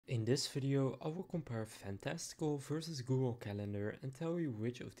In this video, I will compare Fantastical versus Google Calendar and tell you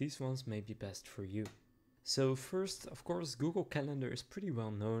which of these ones may be best for you. So first, of course, Google Calendar is pretty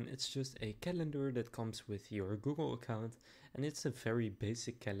well known. It's just a calendar that comes with your Google account, and it's a very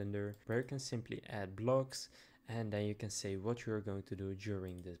basic calendar where you can simply add blocks and then you can say what you're going to do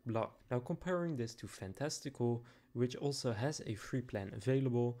during this block. Now comparing this to Fantastical, which also has a free plan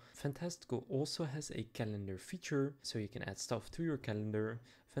available, Fantastical also has a calendar feature, so you can add stuff to your calendar.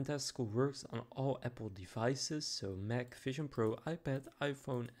 Fantastical works on all Apple devices, so Mac, Vision Pro, iPad,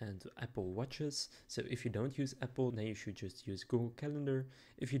 iPhone and Apple Watches. So if you don't use Apple, then you should just use Google Calendar.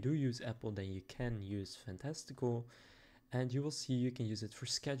 If you do use Apple, then you can use Fantastical. And you will see you can use it for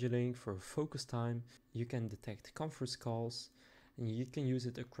scheduling, for focus time, you can detect conference calls, and you can use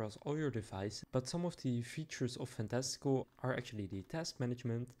it across all your devices. But some of the features of Fantastical are actually the task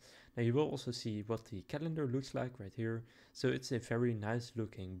management. Now you will also see what the calendar looks like right here. So it's a very nice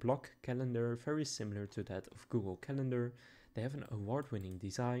looking block calendar, very similar to that of Google Calendar. They have an award-winning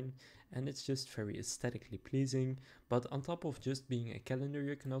design and it's just very aesthetically pleasing. But on top of just being a calendar,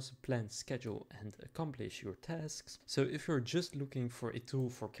 you can also plan, schedule and accomplish your tasks. So if you're just looking for a tool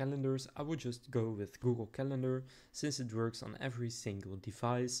for calendars, I would just go with Google Calendar since it works on every single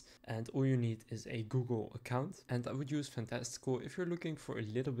device and all you need is a Google account. And I would use Fantastical if you're looking for a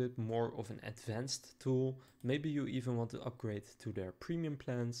little bit more of an advanced tool. Maybe you even want to upgrade to their premium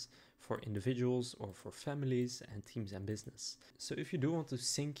plans for individuals or for families and teams and business. So if you do want to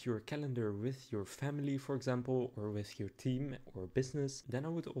sync your calendar with your family, for example, or with your team or business, then I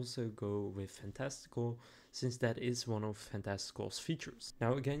would also go with Fantastical since that is one of Fantastical's features.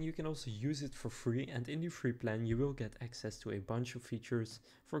 Now again, you can also use it for free, and in the free plan you will get access to a bunch of features.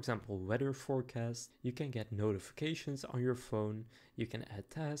 For example, weather forecast, you can get notifications on your phone, you can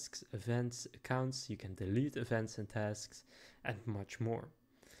add tasks, events, accounts, you can delete events and tasks, and much more.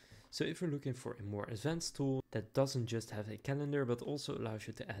 So if you're looking for a more advanced tool that doesn't just have a calendar but also allows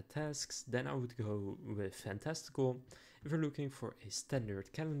you to add tasks, then I would go with Fantastical. If you're looking for a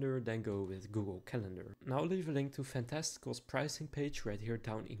standard calendar, then go with Google Calendar. Now I'll leave a link to Fantastical's pricing page right here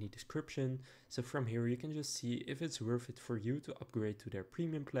down in the description. So from here you can just see if it's worth it for you to upgrade to their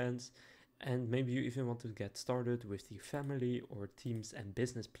premium plans. And maybe you even want to get started with the family or teams and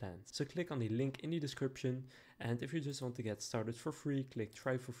business plans. So click on the link in the description, and if you just want to get started for free, click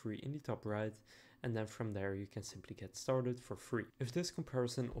try for free in the top right, and then from there you can simply get started for free. If this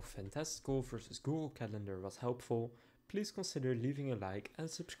comparison of Fantastical versus Google Calendar was helpful, please consider leaving a like and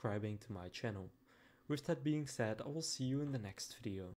subscribing to my channel. With that being said, I will see you in the next video.